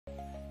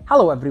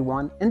Hello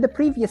everyone. In the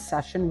previous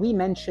session, we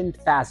mentioned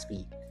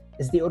FASB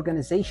is the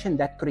organization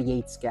that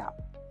creates GAAP.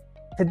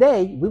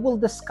 Today, we will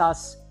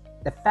discuss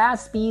the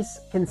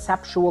FASB's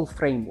conceptual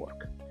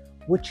framework,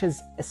 which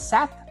is a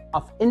set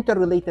of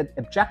interrelated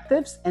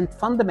objectives and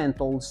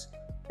fundamentals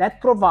that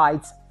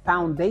provides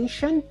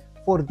foundation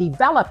for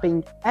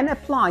developing and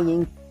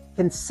applying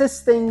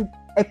consistent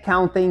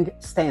accounting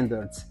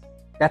standards.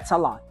 That's a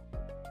lot.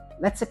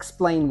 Let's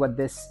explain what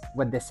this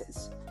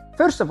is.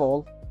 First of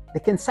all, the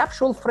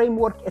conceptual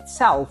framework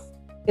itself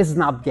is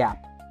not GAAP.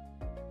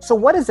 So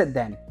what is it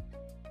then?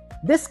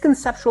 This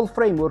conceptual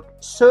framework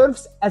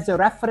serves as a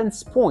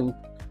reference point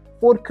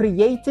for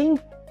creating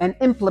and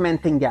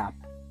implementing GAAP.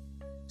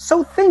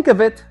 So think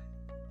of it,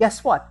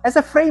 guess what? As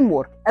a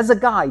framework, as a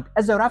guide,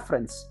 as a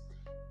reference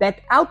that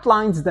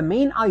outlines the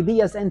main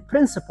ideas and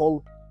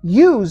principles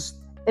used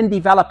in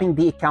developing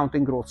the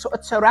accounting rules. So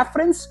it's a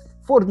reference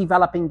for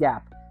developing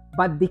GAAP,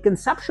 but the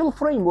conceptual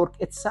framework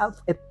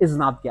itself, it is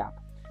not GAAP.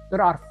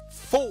 There are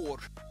 4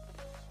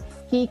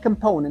 key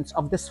components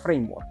of this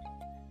framework.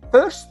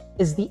 First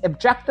is the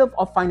objective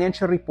of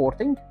financial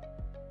reporting,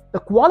 the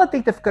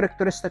qualitative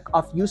characteristic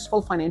of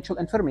useful financial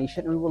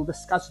information, and we will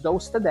discuss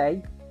those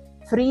today.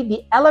 3,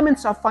 the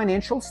elements of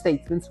financial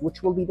statements,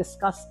 which will be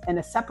discussed in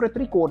a separate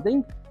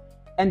recording,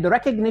 and the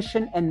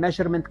recognition and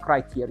measurement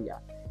criteria.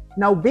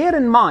 Now bear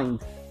in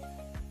mind,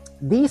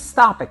 these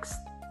topics,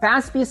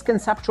 FASB's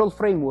conceptual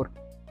framework,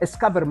 is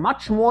covered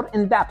much more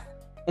in depth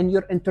in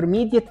your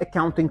intermediate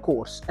accounting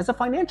course. As a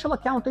financial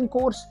accounting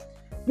course,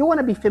 you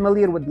want to be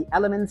familiar with the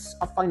elements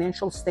of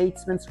financial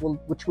statements,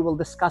 which we will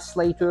discuss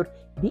later,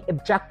 the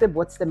objective,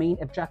 what's the main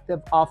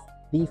objective of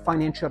the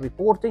financial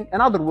reporting.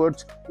 In other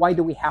words, why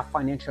do we have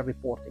financial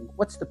reporting?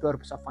 What's the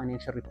purpose of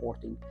financial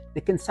reporting? The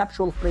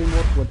conceptual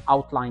framework would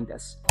outline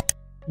this.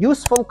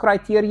 Useful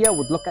criteria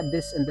would look at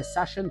this in this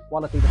session,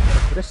 qualitative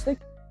characteristic.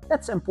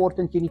 That's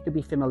important, you need to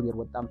be familiar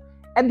with them.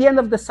 At the end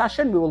of the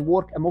session, we will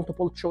work a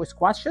multiple choice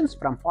questions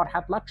from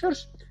Farhat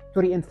lectures to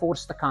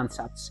reinforce the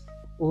concepts.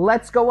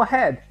 Let's go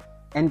ahead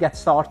and get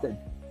started.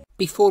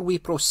 Before we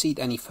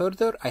proceed any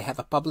further, I have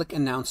a public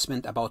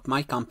announcement about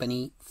my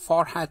company,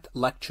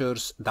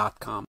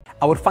 farhatlectures.com.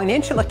 Our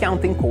financial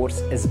accounting course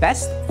is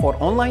best for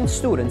online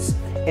students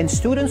and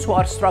students who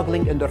are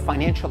struggling in their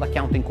financial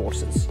accounting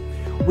courses.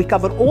 We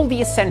cover all the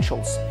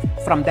essentials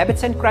from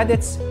debits and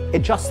credits,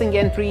 adjusting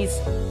entries,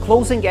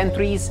 closing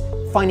entries,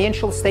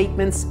 financial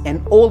statements,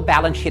 and all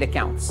balance sheet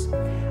accounts.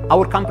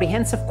 Our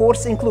comprehensive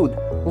course include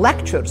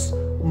lectures,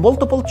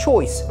 multiple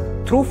choice,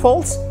 true,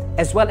 false,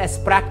 as well as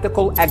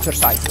practical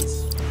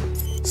exercises.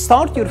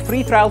 Start your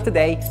free trial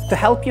today to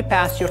help you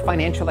pass your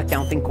financial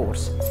accounting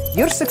course.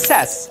 Your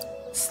success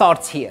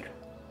starts here.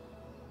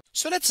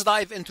 So let's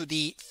dive into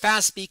the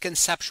FASB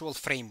conceptual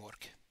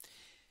framework.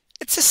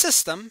 It's a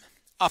system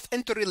of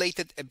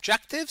interrelated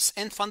objectives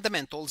and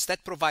fundamentals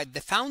that provide the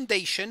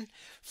foundation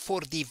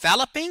for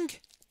developing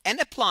and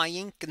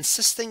applying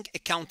consistent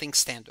accounting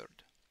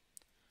standard.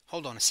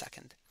 Hold on a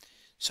second.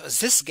 So is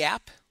this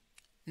GAAP?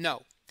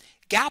 No.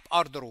 GAAP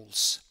are the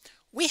rules.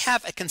 We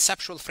have a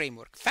conceptual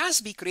framework.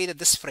 FASB created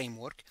this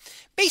framework.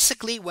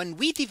 Basically, when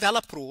we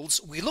develop rules,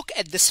 we look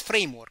at this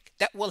framework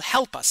that will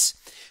help us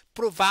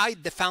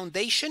provide the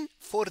foundation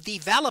for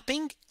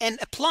developing and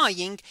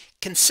applying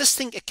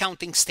consistent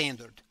accounting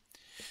standard.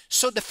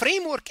 So the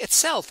framework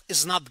itself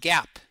is not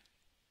GAAP.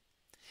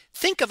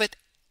 Think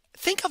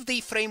of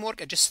the framework,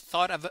 I just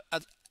thought of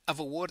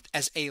a word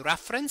as a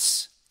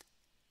reference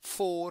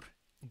for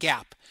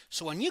GAAP.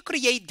 So when you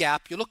create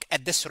GAAP, you look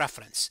at this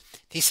reference.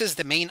 This is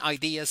the main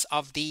ideas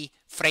of the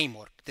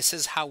framework. This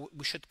is how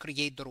we should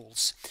create the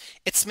rules.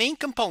 Its main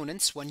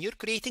components, when you're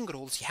creating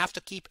rules, you have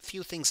to keep a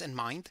few things in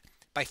mind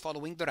by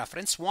following the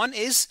reference. One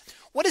is,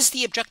 what is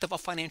the objective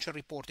of financial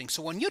reporting?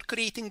 So when you're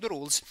creating the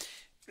rules,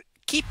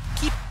 keep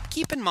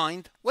in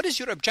mind, what is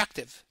your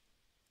objective?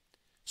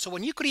 So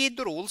when you create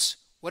the rules,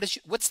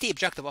 what's the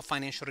objective of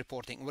financial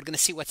reporting? We're going to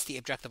see what's the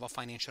objective of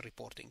financial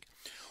reporting.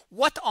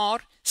 What are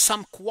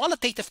some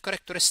qualitative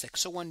characteristics?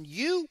 So when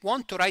you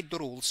want to write the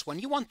rules, when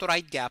you want to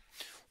write GAAP,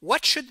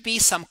 what should be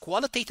some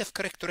qualitative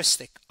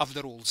characteristic of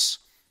the rules?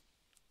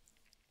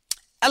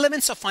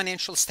 Elements of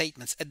financial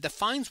statements. It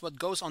defines what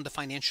goes on the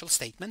financial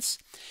statements,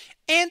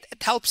 and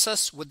it helps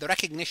us with the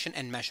recognition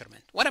and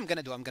measurement. What I'm going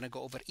to do, I'm going to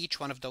go over each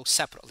one of those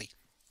separately.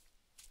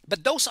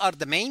 But those are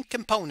the main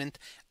component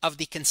of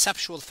the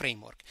conceptual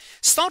framework.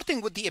 Starting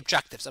with the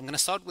objectives, I'm going to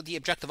start with the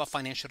objective of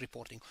financial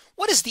reporting.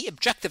 What is the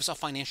objectives of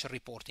financial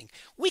reporting?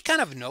 We kind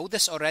of know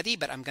this already,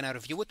 but I'm going to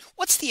review it.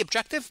 What's the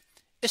objective?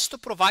 Is to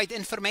provide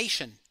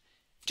information.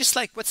 Just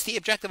like what's the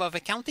objective of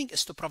accounting?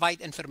 Is to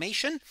provide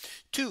information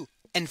to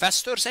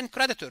investors and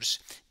creditors.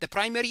 The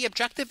primary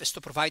objective is to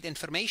provide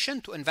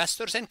information to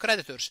investors and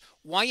creditors.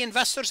 Why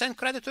investors and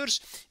creditors?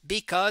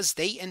 Because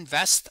they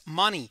invest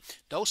money.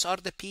 Those are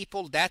the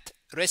people that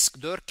risk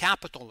their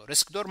capital,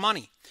 risk their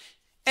money.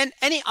 And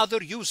any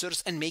other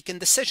users in making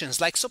decisions,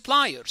 like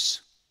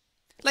suppliers,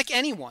 like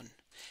anyone.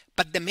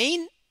 But the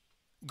main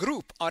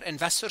group are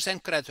investors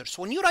and creditors.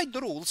 When you write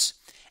the rules,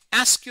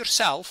 ask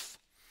yourself,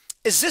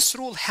 is this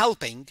rule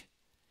helping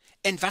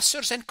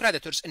investors and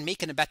creditors in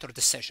making a better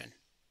decision?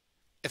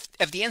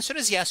 If the answer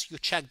is yes, you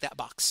check that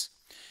box.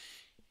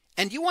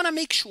 And you want to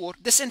make sure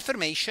this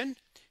information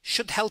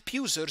should help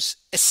users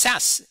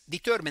assess,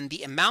 determine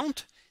the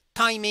amount,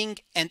 timing,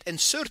 and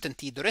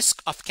uncertainty, the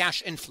risk of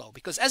cash inflow.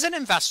 Because as an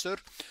investor,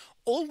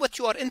 all what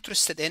you are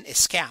interested in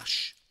is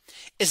cash.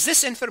 Is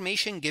this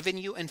information giving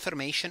you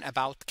information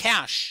about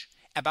cash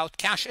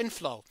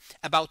inflow,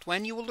 about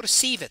when you will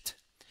receive it?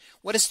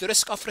 What is the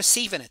risk of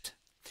receiving it?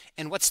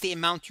 And what's the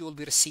amount you will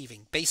be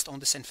receiving based on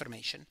this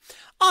information?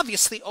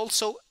 Obviously,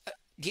 also,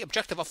 the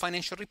objective of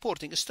financial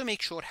reporting is to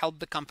make sure help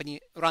the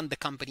company run the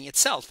company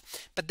itself,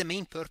 but the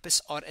main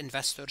purpose are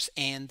investors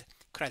and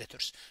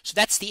creditors. So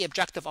that's the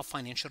objective of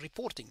financial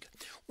reporting.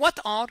 What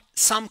are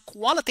some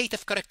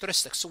qualitative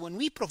characteristics? So when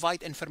we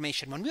provide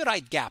information, when we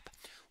write GAAP,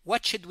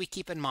 what should we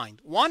keep in mind?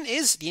 One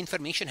is the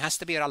information has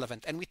to be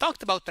relevant, and we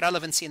talked about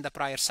relevancy in the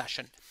prior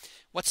session.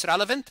 What's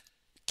relevant?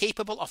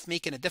 Capable of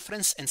making a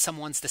difference in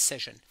someone's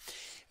decision.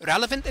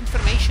 Relevant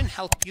information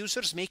helps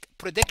users make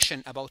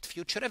prediction about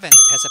future events.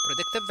 It has a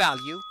predictive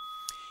value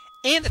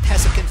and it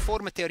has a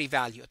confirmatory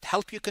value. It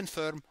helps you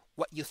confirm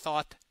what you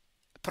thought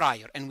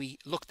prior. And we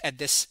looked at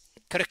this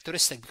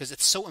characteristic because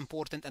it's so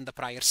important in the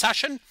prior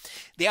session.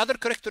 The other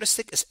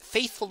characteristic is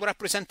faithful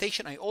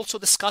representation. I also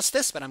discussed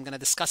this, but I'm going to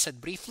discuss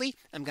it briefly.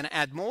 I'm going to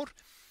add more.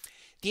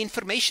 The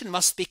information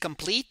must be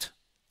complete.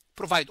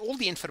 Provide all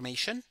the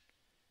information.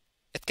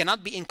 It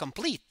cannot be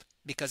incomplete,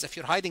 because if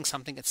you're hiding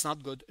something, it's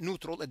not good.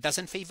 Neutral, it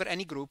doesn't favor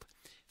any group.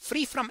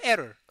 Free from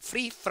error,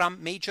 free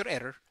from major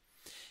error.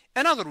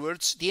 In other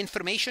words, the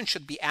information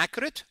should be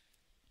accurate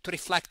to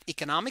reflect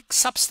economic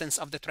substance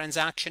of the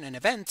transaction and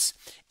events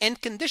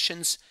and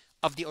conditions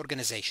of the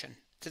organization.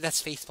 So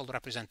that's faithful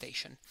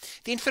representation.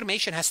 The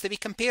information has to be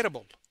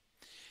comparable.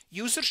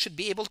 Users should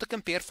be able to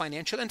compare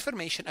financial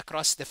information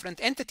across different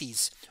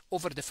entities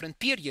over different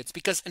periods,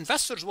 because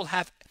investors will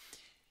have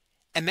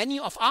a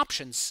menu of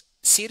options,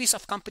 series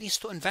of companies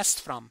to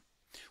invest from.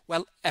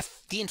 Well,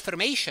 if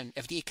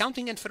the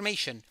accounting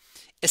information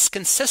is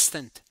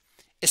consistent,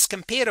 is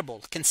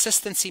comparable,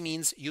 consistency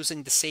means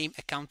using the same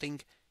accounting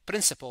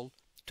principle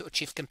to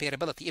achieve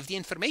comparability. If the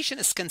information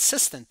is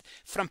consistent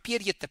from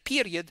period to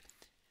period,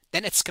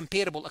 then it's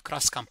comparable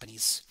across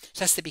companies. So it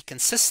has to be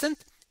consistent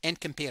and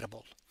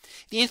comparable.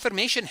 The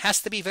information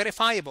has to be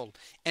verifiable,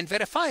 and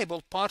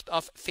verifiable part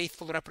of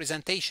faithful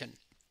representation.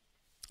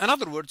 In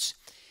other words,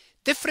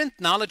 different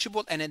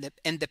knowledgeable and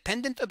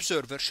independent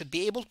observers should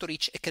be able to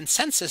reach a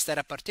consensus that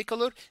a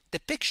particular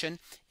depiction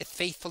is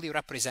faithfully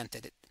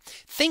represented.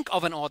 Think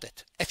of an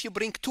audit. If you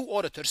bring two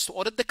auditors to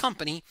audit the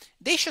company,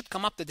 they should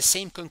come up to the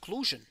same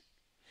conclusion,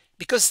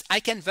 because I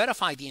can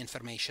verify the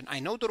information. I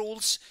know the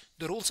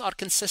rules are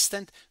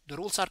consistent, the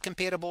rules are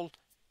comparable,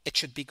 it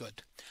should be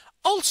good.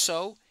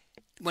 Also,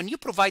 when you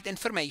provide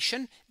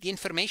information, the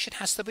information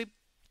has to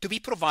be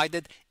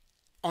provided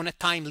on a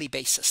timely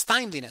basis.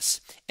 Timeliness.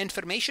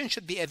 Information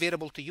should be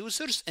available to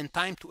users in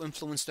time to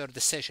influence their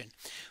decision.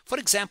 For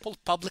example,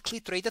 publicly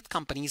traded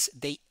companies,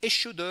 they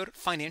issue their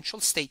financial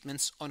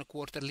statements on a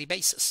quarterly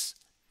basis.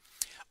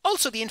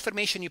 Also, the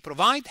information you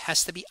provide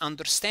has to be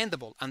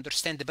understandable.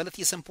 Understandability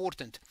is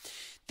important.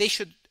 They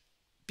should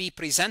be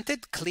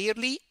presented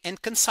clearly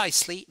and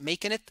concisely,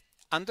 making it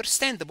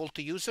understandable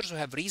to users who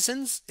have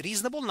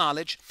reasonable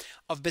knowledge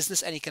of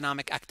business and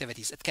economic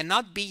activities. It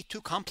cannot be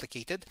too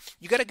complicated.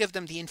 You got to give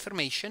them the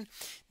information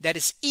that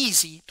is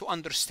easy to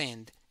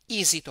understand,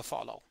 easy to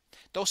follow.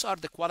 Those are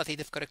the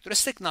qualitative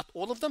characteristics, not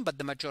all of them, but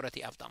the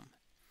majority of them.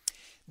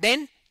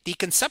 Then the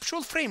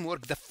conceptual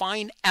framework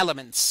defines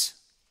elements,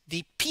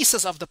 the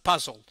pieces of the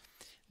puzzle,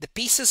 the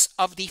pieces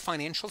of the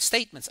financial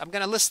statements. I'm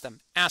going to list them: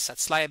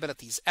 assets,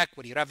 liabilities,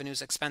 equity,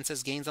 revenues,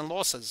 expenses, gains, and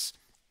losses.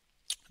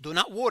 Do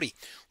not worry.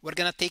 We're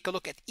going to take a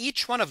look at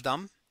each one of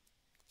them,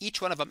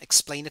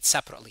 explain it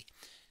separately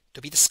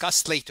to be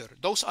discussed later.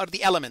 Those are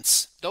the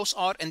elements. Those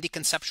are in the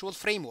conceptual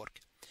framework.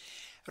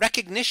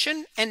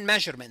 Recognition and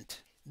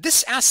measurement.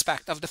 This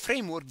aspect of the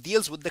framework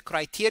deals with the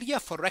criteria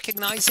for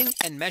recognizing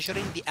and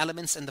measuring the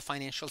elements in the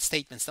financial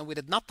statements. Now, we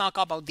did not talk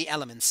about the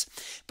elements,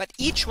 but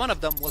each one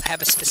of them will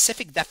have a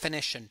specific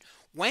definition.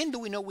 When do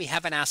we know we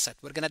have an asset?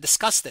 We're going to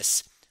discuss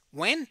this.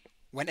 When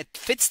it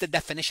fits the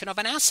definition of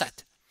an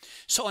asset.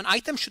 So an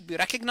item should be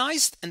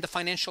recognized in the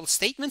financial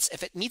statements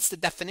if it meets the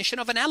definition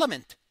of an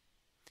element.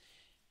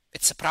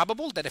 It's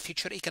probable that a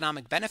future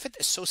economic benefit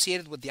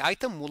associated with the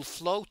item will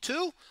flow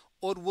to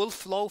or will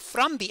flow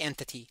from the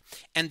entity,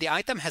 and the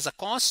item has a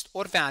cost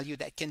or value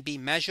that can be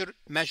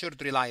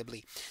measured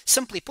reliably.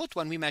 Simply put,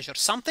 when we measure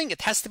something,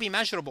 it has to be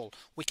measurable.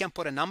 We can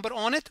put a number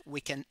on it, we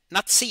can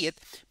not see it,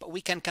 but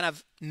we can kind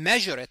of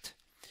measure it.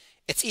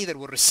 It's either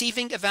we're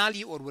receiving a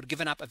value or we're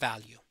giving up a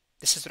value.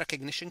 This is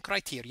recognition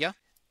criteria.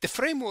 The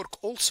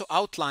framework also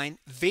outlines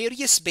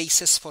various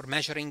bases for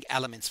measuring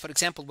elements. For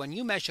example, when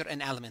you measure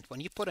an element, when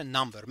you put a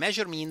number,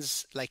 measure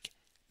means like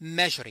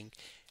measuring,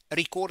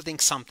 recording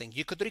something.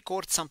 You could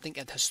record something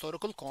at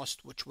historical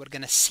cost, which we're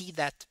going to see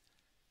that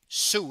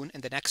soon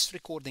in the next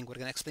recording. We're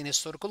going to explain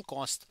historical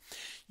cost.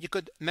 You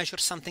could measure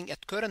something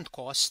at current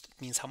cost,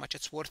 it means how much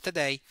it's worth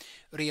today,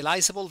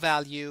 realizable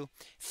value,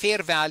 fair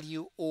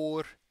value,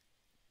 or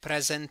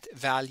present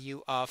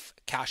value of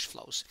cash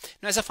flows.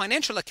 Now, as a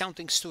financial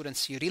accounting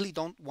student, you really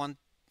don't want,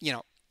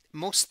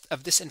 most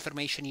of this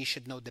information, you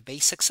should know the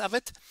basics of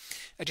it.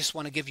 I just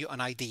want to give you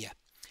an idea.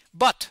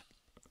 But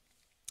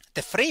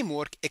the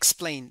framework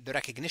explains the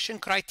recognition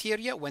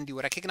criteria, when do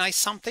you recognize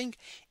something,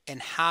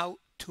 and how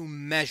to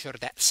measure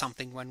that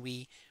something when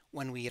we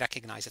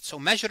recognize it. So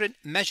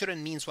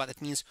measuring means what?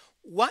 It means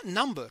what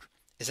number?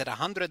 Is it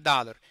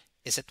 $100?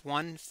 Is it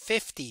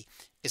 $150?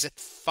 Is it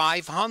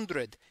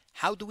 $500?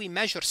 How do we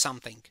measure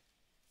something?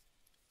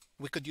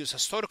 We could use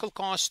historical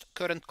cost,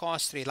 current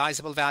cost,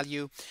 realizable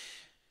value.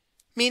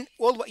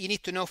 All what you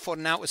need to know for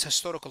now is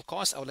historical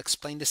cost. I will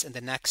explain this in the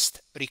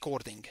next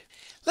recording.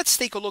 Let's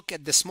take a look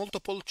at this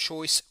multiple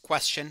choice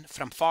question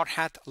from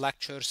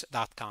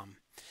farhatlectures.com.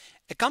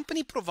 A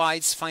company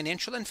provides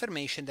financial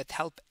information that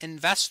help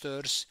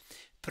investors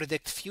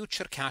predict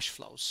future cash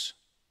flows.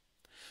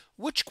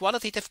 Which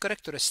qualitative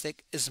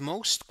characteristic is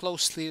most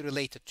closely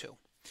related to?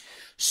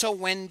 So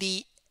when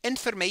the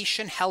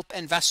information help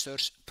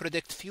investors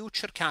predict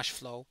future cash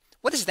flow,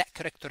 what is that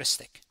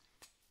characteristic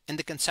in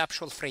the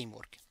conceptual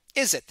framework?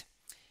 Is it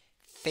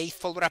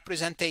faithful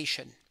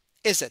representation?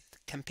 Is it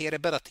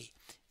comparability?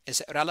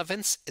 Is it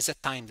relevance? Is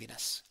it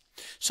timeliness?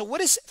 So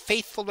what is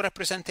faithful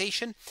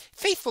representation?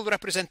 Faithful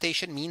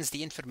representation means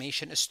the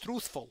information is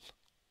truthful.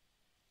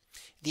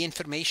 The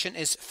information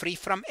is free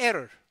from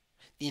error.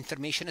 The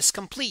information is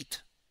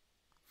complete.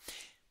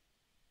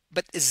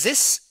 But does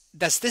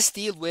this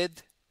deal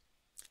with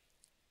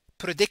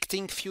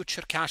predicting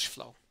future cash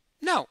flow?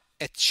 No,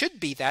 it should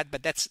be that,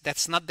 but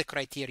that's not the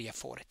criteria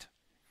for it.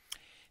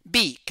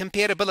 B,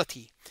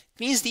 comparability. It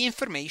means the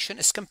information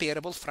is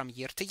comparable from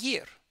year to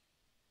year.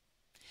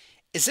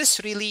 Is this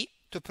really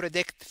to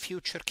predict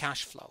future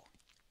cash flow?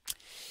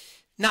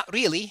 Not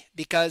really,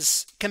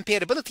 because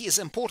comparability is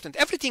important.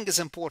 Everything is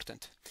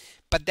important,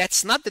 but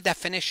that's not the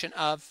definition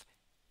of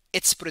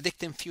it's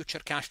predicting future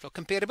cash flow.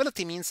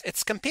 Comparability means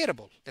it's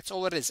comparable. That's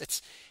all it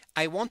is.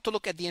 I want to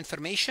look at the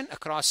information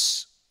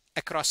across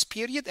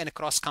period and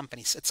across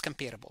companies. It's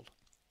comparable.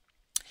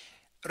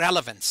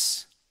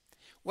 Relevance.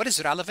 What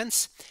is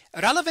relevance?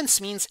 Relevance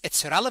means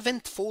it's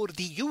relevant for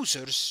the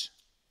users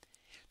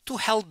to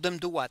help them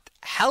do what?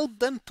 Help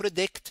them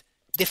predict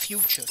the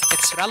future.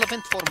 It's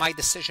relevant for my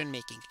decision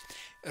making.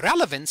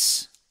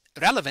 Relevance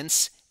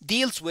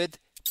deals with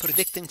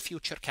predicting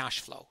future cash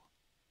flow.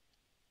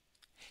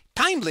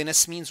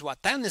 Timeliness means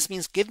what? Timeliness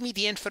means give me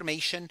the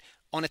information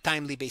on a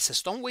timely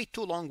basis. Don't wait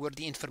too long where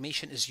the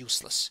information is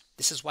useless.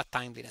 This is what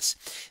timeliness.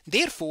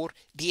 Therefore,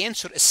 the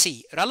answer is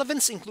C.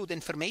 Relevance include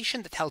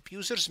information that help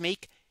users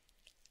make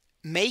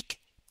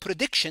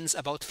predictions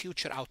about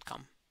future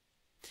outcome.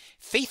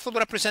 Faithful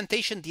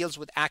representation deals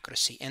with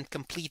accuracy and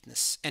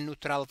completeness and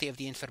neutrality of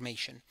the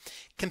information.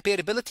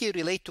 Comparability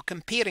relate to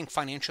comparing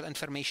financial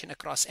information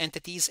across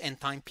entities and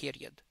time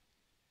period.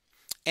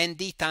 And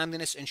the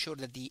timeliness ensure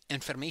that the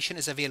information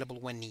is available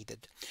when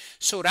needed.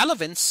 So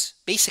relevance,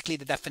 basically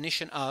the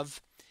definition of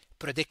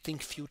predicting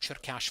future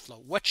cash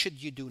flow. What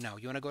should you do now?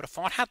 You want to go to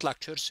Farhat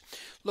Lectures,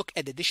 look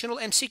at additional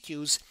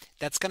MCQs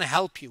that's going to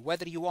help you,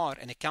 whether you are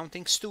an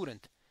accounting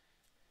student,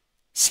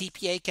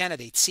 CPA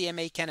candidate,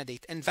 CMA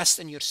candidate. Invest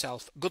in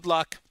yourself. Good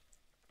luck,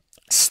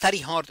 study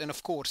hard, and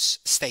of course,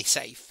 stay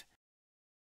safe.